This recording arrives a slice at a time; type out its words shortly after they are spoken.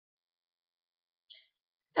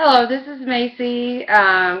Hello, this is Macey,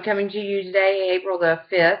 coming to you today, April the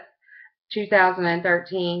 5th,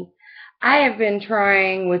 2013. I have been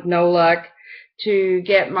trying with no luck to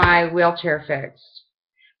get my wheelchair fixed.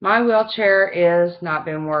 My wheelchair is not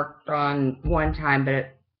been worked on one time,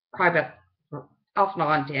 but probably about off and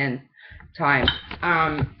on 10 times.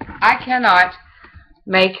 I cannot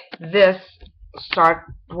make this start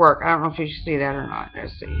to work. I don't know if you see that or not.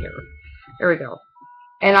 Let's see here. There we go.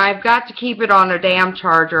 And I've got to keep it on a damn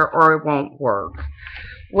charger or it won't work.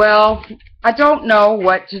 Well, I don't know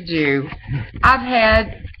what to do. I've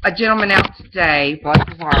had a gentleman out today, bless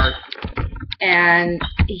his heart, and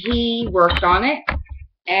he worked on it,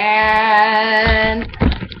 and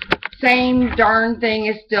same darn thing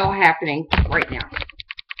is still happening right now.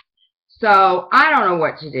 So I don't know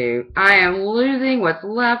what to do. I am losing what's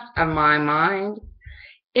left of my mind.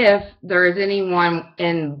 If there is anyone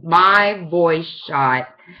in my voice shot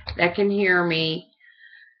that can hear me,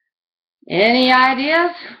 any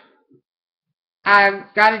ideas? I've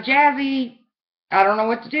got a Jazzy I don't know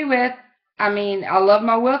what to do with. I mean, I love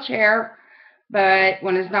my wheelchair, but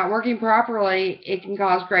when it's not working properly, it can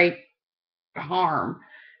cause great harm.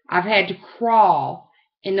 I've had to crawl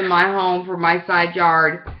into my home from my side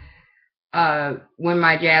yard when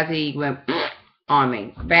my Jazzy went on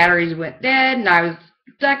me. Batteries went dead, and I was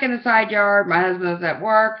stuck in the side yard. My husband was at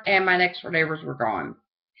work, and my next door neighbors were gone.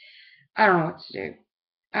 I don't know what to do.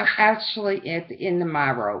 I'm actually at the end of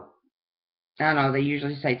my rope. I know they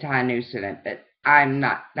usually say tie a noose in it, but I'm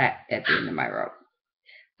not that at the end of my rope.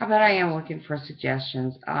 But I am looking for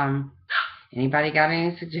suggestions. Anybody got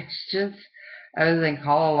any suggestions other than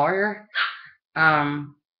call a lawyer?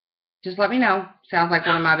 Just let me know. Sounds like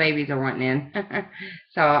one of my babies are wanting in.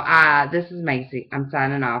 So, this is Macey. I'm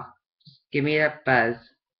signing off. Just give me a buzz.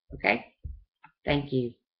 Okay? Thank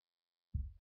you.